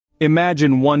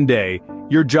Imagine one day,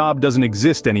 your job doesn't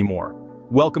exist anymore.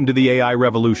 Welcome to the AI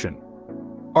revolution.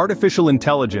 Artificial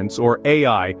intelligence, or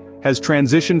AI, has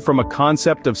transitioned from a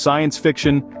concept of science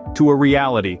fiction to a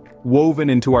reality woven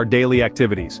into our daily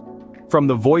activities. From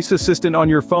the voice assistant on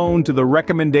your phone to the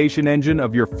recommendation engine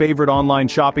of your favorite online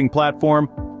shopping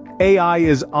platform, AI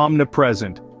is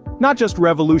omnipresent. Not just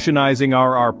revolutionizing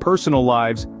our personal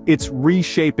lives, it's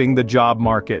reshaping the job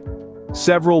market.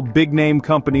 Several big-name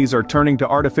companies are turning to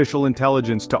artificial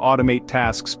intelligence to automate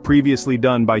tasks previously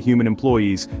done by human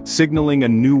employees, signaling a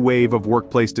new wave of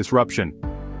workplace disruption.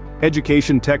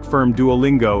 Education tech firm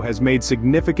Duolingo has made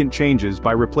significant changes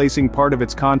by replacing part of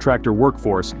its contractor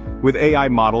workforce with AI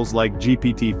models like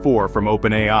GPT-4 from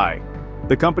OpenAI.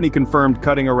 The company confirmed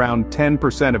cutting around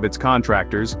 10% of its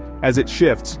contractors as it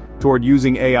shifts toward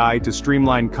using AI to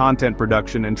streamline content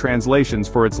production and translations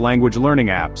for its language learning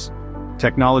apps.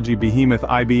 Technology behemoth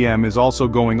IBM is also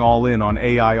going all in on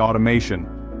AI automation.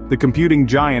 The computing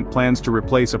giant plans to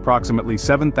replace approximately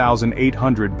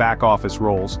 7,800 back-office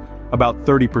roles, about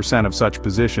 30% of such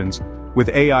positions, with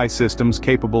AI systems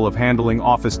capable of handling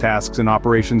office tasks and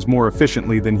operations more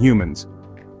efficiently than humans.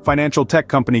 Financial tech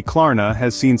company Klarna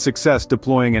has seen success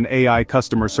deploying an AI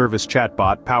customer service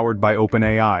chatbot powered by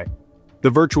OpenAI. The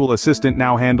virtual assistant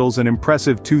now handles an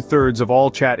impressive 2/3 of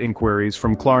all chat inquiries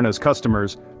from Klarna's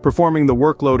customers, performing the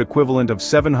workload equivalent of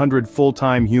 700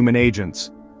 full-time human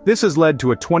agents. This has led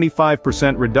to a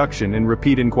 25% reduction in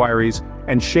repeat inquiries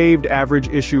and shaved average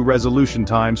issue resolution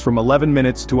times from 11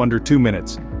 minutes to under 2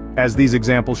 minutes. As these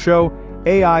examples show,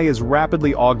 AI is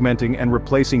rapidly augmenting and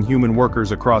replacing human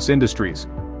workers across industries.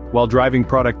 While driving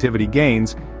productivity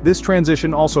gains, this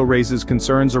transition also raises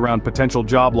concerns around potential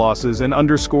job losses and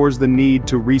underscores the need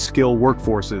to reskill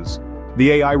workforces.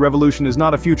 The AI revolution is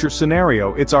not a future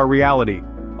scenario, it's our reality.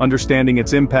 Understanding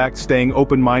its impact, staying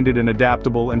open-minded and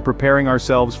adaptable, and preparing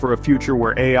ourselves for a future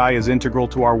where AI is integral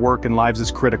to our work and lives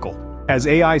is critical. As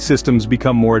AI systems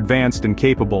become more advanced and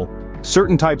capable,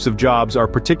 certain types of jobs are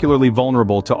particularly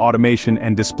vulnerable to automation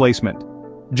and displacement.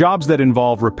 Jobs that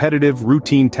involve repetitive,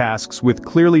 routine tasks with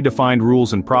clearly defined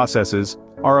rules and processes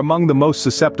are among the most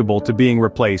susceptible to being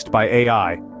replaced by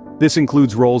AI. This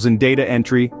includes roles in data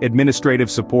entry, administrative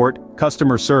support,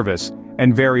 customer service,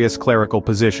 and various clerical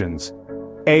positions.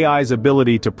 AI's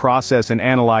ability to process and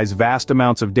analyze vast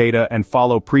amounts of data and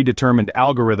follow predetermined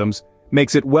algorithms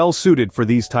makes it well-suited for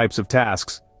these types of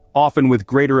tasks, often with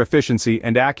greater efficiency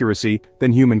and accuracy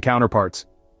than human counterparts.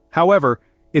 However,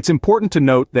 it's important to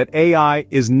note that AI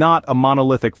is not a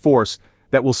monolithic force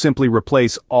that will simply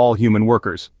replace all human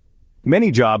workers.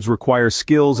 Many jobs require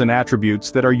skills and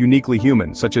attributes that are uniquely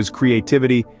human, such as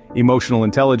creativity, emotional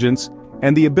intelligence,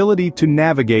 and the ability to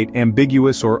navigate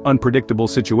ambiguous or unpredictable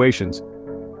situations.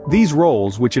 These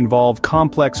roles, which involve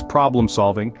complex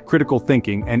problem-solving, critical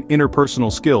thinking, and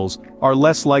interpersonal skills, are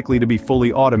less likely to be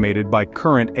fully automated by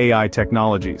current AI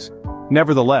technologies.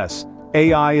 Nevertheless,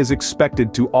 AI is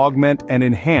expected to augment and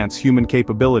enhance human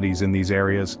capabilities in these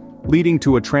areas, leading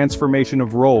to a transformation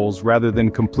of roles rather than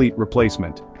complete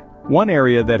replacement. One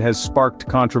area that has sparked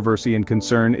controversy and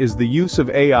concern is the use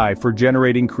of AI for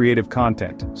generating creative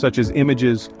content, such as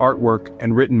images, artwork,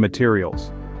 and written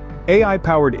materials.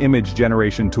 AI-powered image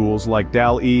generation tools like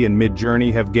DALL-E and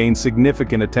Midjourney have gained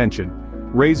significant attention,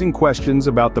 raising questions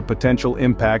about the potential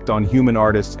impact on human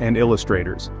artists and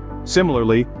illustrators.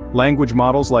 Similarly, language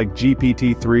models like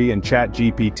GPT-3 and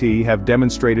ChatGPT have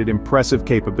demonstrated impressive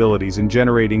capabilities in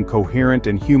generating coherent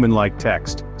and human-like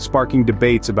text, sparking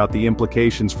debates about the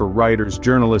implications for writers,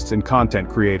 journalists, and content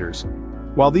creators.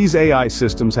 While these AI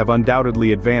systems have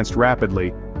undoubtedly advanced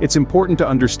rapidly, it's important to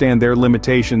understand their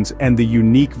limitations and the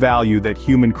unique value that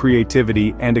human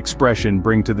creativity and expression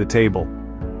bring to the table.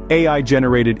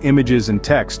 AI-generated images and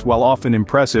text, while often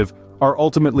impressive, are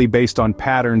ultimately based on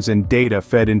patterns and data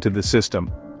fed into the system.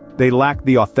 They lack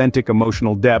the authentic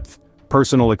emotional depth,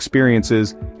 personal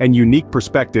experiences, and unique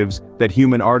perspectives that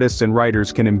human artists and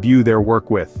writers can imbue their work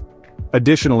with.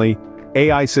 Additionally,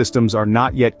 AI systems are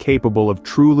not yet capable of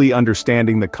truly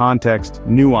understanding the context,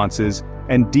 nuances,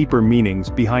 and deeper meanings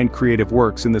behind creative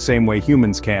works in the same way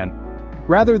humans can.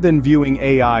 Rather than viewing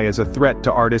AI as a threat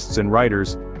to artists and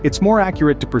writers, it's more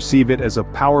accurate to perceive it as a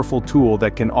powerful tool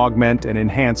that can augment and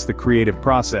enhance the creative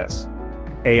process.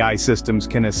 AI systems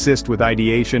can assist with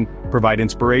ideation, provide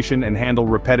inspiration, and handle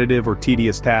repetitive or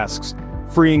tedious tasks,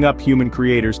 freeing up human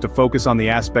creators to focus on the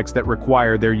aspects that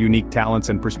require their unique talents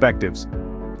and perspectives.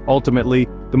 Ultimately,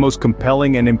 the most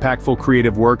compelling and impactful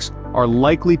creative works are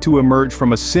likely to emerge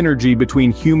from a synergy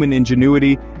between human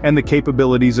ingenuity and the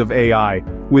capabilities of AI,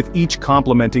 with each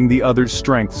complementing the other's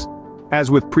strengths. As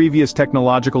with previous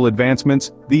technological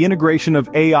advancements, the integration of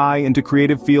AI into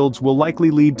creative fields will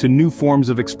likely lead to new forms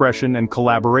of expression and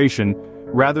collaboration,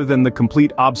 rather than the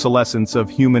complete obsolescence of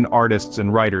human artists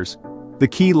and writers. The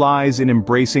key lies in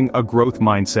embracing a growth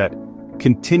mindset,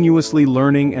 continuously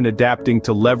learning and adapting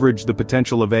to leverage the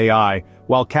potential of AI,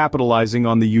 while capitalizing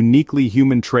on the uniquely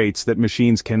human traits that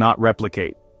machines cannot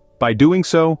replicate. By doing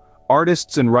so,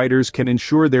 artists and writers can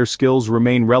ensure their skills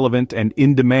remain relevant and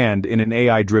in demand in an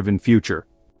AI-driven future.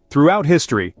 Throughout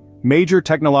history, major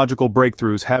technological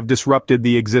breakthroughs have disrupted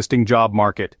the existing job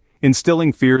market,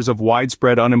 instilling fears of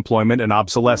widespread unemployment and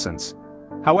obsolescence.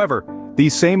 However,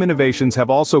 these same innovations have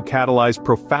also catalyzed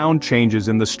profound changes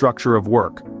in the structure of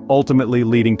work, ultimately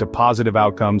leading to positive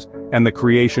outcomes and the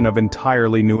creation of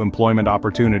entirely new employment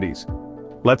opportunities.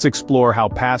 Let's explore how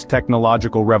past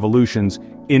technological revolutions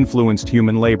influenced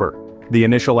human labor, the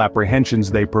initial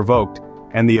apprehensions they provoked,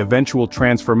 and the eventual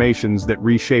transformations that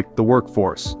reshaped the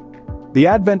workforce. The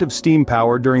advent of steam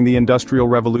power during the Industrial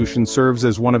Revolution serves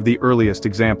as one of the earliest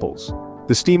examples.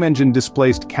 The steam engine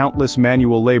displaced countless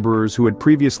manual laborers who had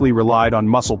previously relied on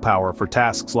muscle power for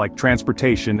tasks like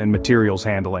transportation and materials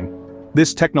handling.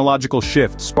 This technological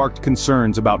shift sparked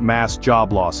concerns about mass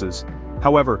job losses.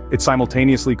 However, it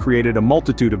simultaneously created a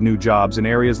multitude of new jobs in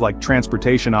areas like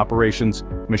transportation operations,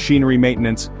 machinery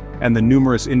maintenance, and the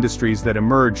numerous industries that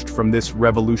emerged from this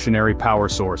revolutionary power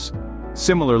source.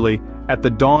 Similarly, at the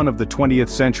dawn of the 20th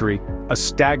century, a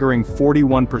staggering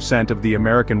 41% of the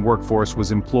American workforce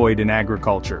was employed in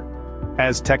agriculture.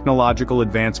 As technological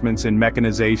advancements in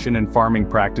mechanization and farming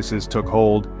practices took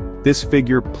hold, this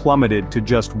figure plummeted to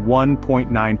just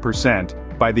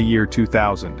 1.9% by the year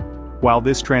 2000. While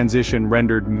this transition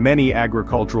rendered many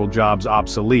agricultural jobs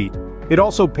obsolete, it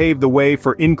also paved the way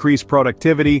for increased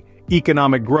productivity,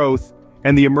 economic growth,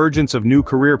 and the emergence of new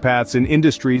career paths in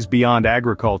industries beyond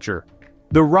agriculture.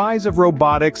 The rise of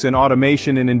robotics and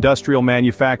automation in industrial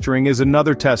manufacturing is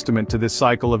another testament to this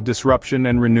cycle of disruption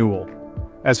and renewal.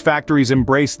 As factories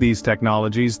embraced these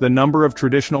technologies, the number of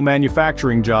traditional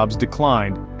manufacturing jobs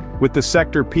declined, with the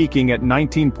sector peaking at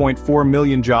 19.4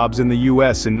 million jobs in the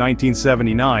US in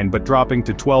 1979 but dropping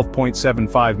to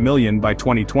 12.75 million by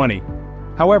 2020.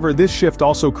 However, this shift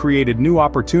also created new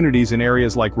opportunities in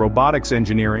areas like robotics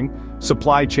engineering,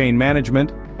 supply chain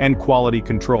management, and quality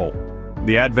control.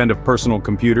 The advent of personal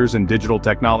computers and digital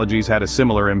technologies had a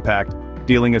similar impact,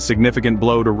 dealing a significant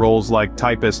blow to roles like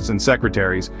typists and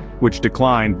secretaries, which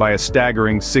declined by a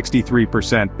staggering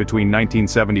 63% between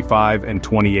 1975 and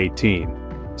 2018.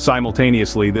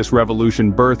 Simultaneously, this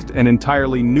revolution birthed an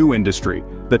entirely new industry,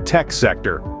 the tech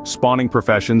sector, spawning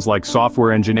professions like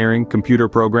software engineering, computer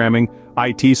programming,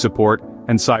 IT support,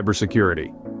 and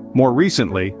cybersecurity. More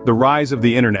recently, the rise of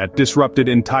the internet disrupted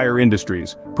entire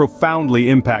industries, profoundly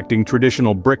impacting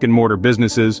traditional brick-and-mortar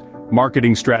businesses,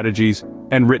 marketing strategies,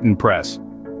 and written press.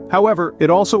 However, it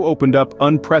also opened up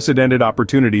unprecedented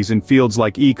opportunities in fields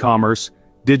like e-commerce,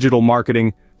 digital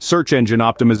marketing, search engine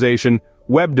optimization,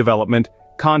 web development,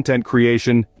 content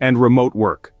creation, and remote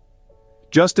work.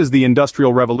 Just as the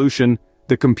Industrial Revolution,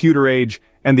 the computer age,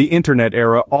 and the internet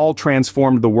era all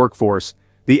transformed the workforce,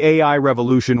 the AI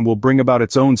revolution will bring about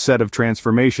its own set of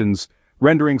transformations,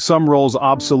 rendering some roles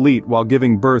obsolete while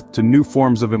giving birth to new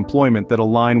forms of employment that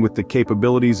align with the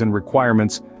capabilities and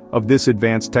requirements of this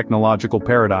advanced technological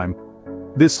paradigm.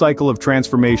 This cycle of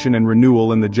transformation and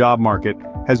renewal in the job market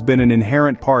has been an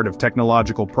inherent part of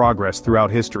technological progress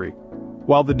throughout history.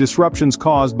 While the disruptions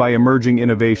caused by emerging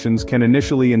innovations can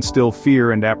initially instill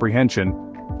fear and apprehension,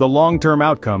 the long-term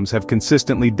outcomes have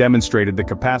consistently demonstrated the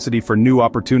capacity for new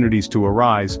opportunities to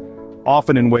arise,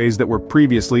 often in ways that were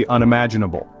previously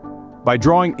unimaginable. By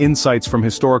drawing insights from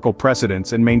historical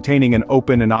precedents and maintaining an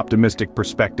open and optimistic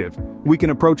perspective, we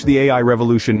can approach the AI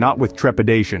revolution not with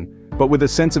trepidation, but with a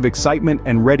sense of excitement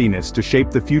and readiness to shape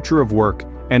the future of work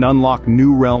and unlock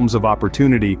new realms of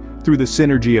opportunity through the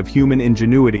synergy of human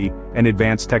ingenuity and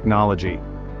advanced technology.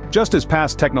 Just as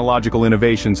past technological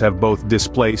innovations have both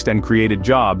displaced and created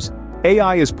jobs,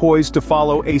 AI is poised to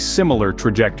follow a similar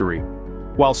trajectory.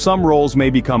 While some roles may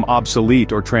become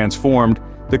obsolete or transformed,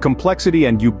 the complexity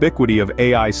and ubiquity of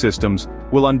AI systems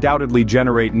will undoubtedly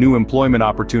generate new employment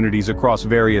opportunities across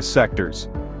various sectors.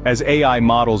 As AI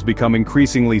models become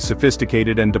increasingly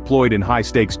sophisticated and deployed in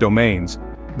high-stakes domains,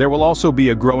 there will also be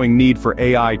a growing need for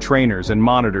AI trainers and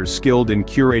monitors skilled in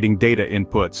curating data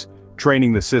inputs,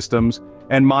 training the systems,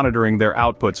 and monitoring their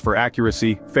outputs for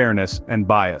accuracy, fairness, and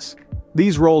bias.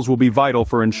 These roles will be vital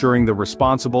for ensuring the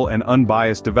responsible and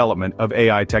unbiased development of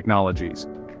AI technologies.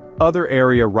 Other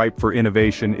area ripe for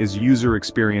innovation is user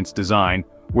experience design,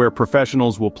 where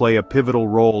professionals will play a pivotal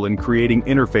role in creating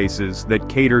interfaces that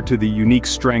cater to the unique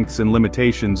strengths and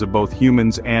limitations of both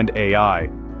humans and AI.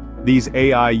 These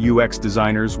AI UX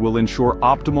designers will ensure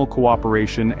optimal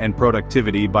cooperation and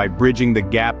productivity by bridging the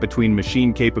gap between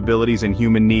machine capabilities and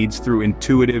human needs through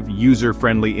intuitive,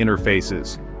 user-friendly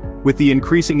interfaces. With the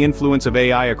increasing influence of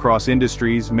AI across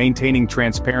industries, maintaining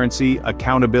transparency,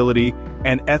 accountability,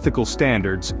 and ethical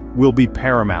standards will be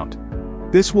paramount.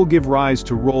 This will give rise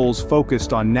to roles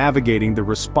focused on navigating the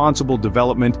responsible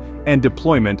development and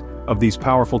deployment of these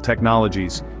powerful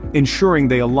technologies, ensuring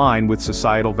they align with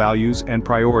societal values and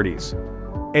priorities.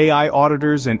 AI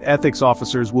auditors and ethics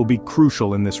officers will be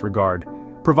crucial in this regard,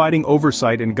 providing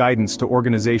oversight and guidance to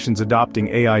organizations adopting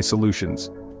AI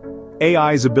solutions.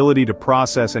 AI's ability to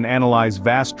process and analyze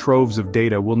vast troves of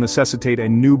data will necessitate a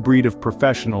new breed of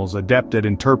professionals adept at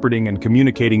interpreting and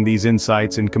communicating these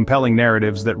insights in compelling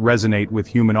narratives that resonate with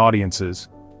human audiences.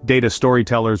 Data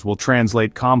storytellers will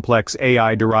translate complex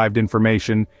AI-derived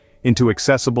information into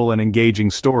accessible and engaging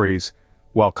stories,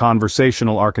 while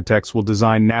conversational architects will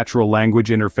design natural language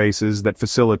interfaces that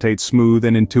facilitate smooth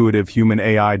and intuitive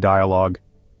human-AI dialogue.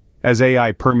 As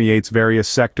AI permeates various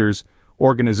sectors,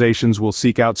 organizations will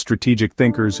seek out strategic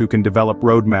thinkers who can develop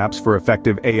roadmaps for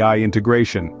effective AI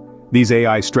integration. These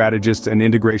AI strategists and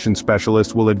integration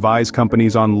specialists will advise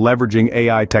companies on leveraging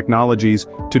AI technologies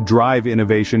to drive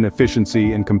innovation,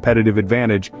 efficiency, and competitive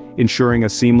advantage, ensuring a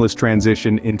seamless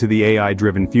transition into the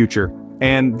AI-driven future.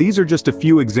 And these are just a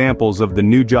few examples of the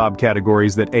new job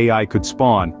categories that AI could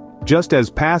spawn. Just as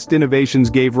past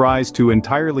innovations gave rise to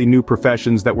entirely new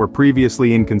professions that were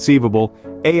previously inconceivable,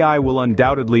 AI will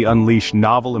undoubtedly unleash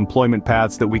novel employment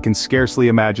paths that we can scarcely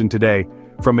imagine today,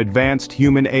 from advanced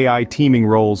human-AI teaming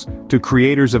roles to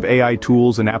creators of AI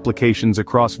tools and applications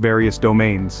across various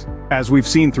domains. As we've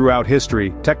seen throughout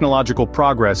history, technological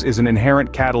progress is an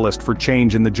inherent catalyst for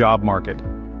change in the job market.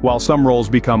 While some roles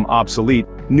become obsolete,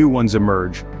 new ones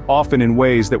emerge, often in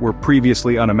ways that were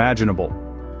previously unimaginable.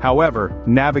 However,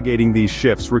 navigating these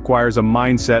shifts requires a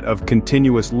mindset of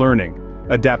continuous learning,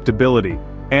 adaptability,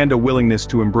 and a willingness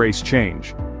to embrace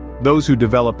change. Those who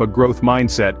develop a growth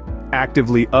mindset,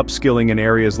 actively upskilling in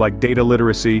areas like data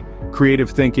literacy, creative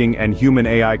thinking, and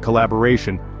human-AI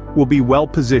collaboration, will be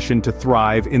well-positioned to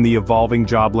thrive in the evolving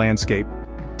job landscape.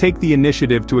 Take the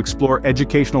initiative to explore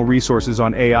educational resources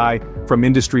on AI from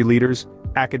industry leaders,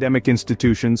 academic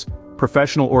institutions,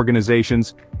 professional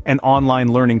organizations, and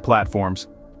online learning platforms.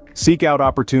 Seek out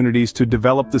opportunities to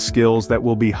develop the skills that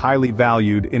will be highly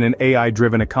valued in an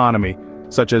AI-driven economy,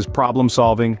 such as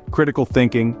problem-solving, critical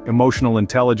thinking, emotional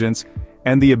intelligence,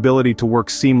 and the ability to work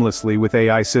seamlessly with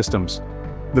AI systems.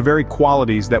 The very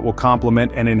qualities that will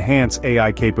complement and enhance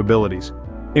AI capabilities.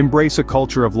 Embrace a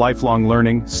culture of lifelong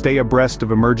learning, stay abreast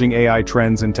of emerging AI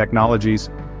trends and technologies.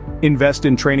 Invest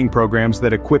in training programs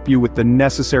that equip you with the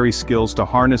necessary skills to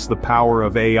harness the power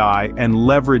of AI and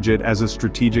leverage it as a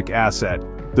strategic asset.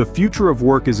 The future of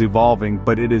work is evolving,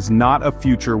 but it is not a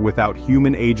future without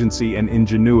human agency and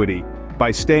ingenuity.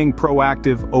 By staying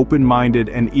proactive, open-minded,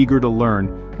 and eager to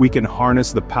learn, we can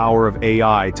harness the power of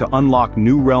AI to unlock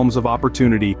new realms of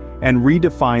opportunity and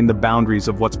redefine the boundaries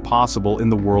of what's possible in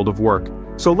the world of work.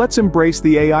 So let's embrace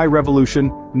the AI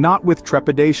revolution, not with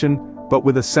trepidation, but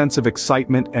with a sense of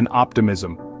excitement and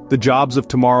optimism. The jobs of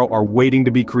tomorrow are waiting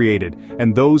to be created,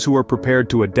 and those who are prepared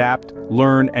to adapt,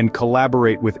 learn, and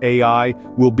collaborate with AI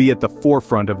will be at the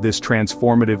forefront of this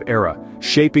transformative era,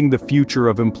 shaping the future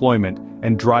of employment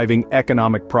and driving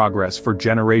economic progress for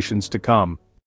generations to come.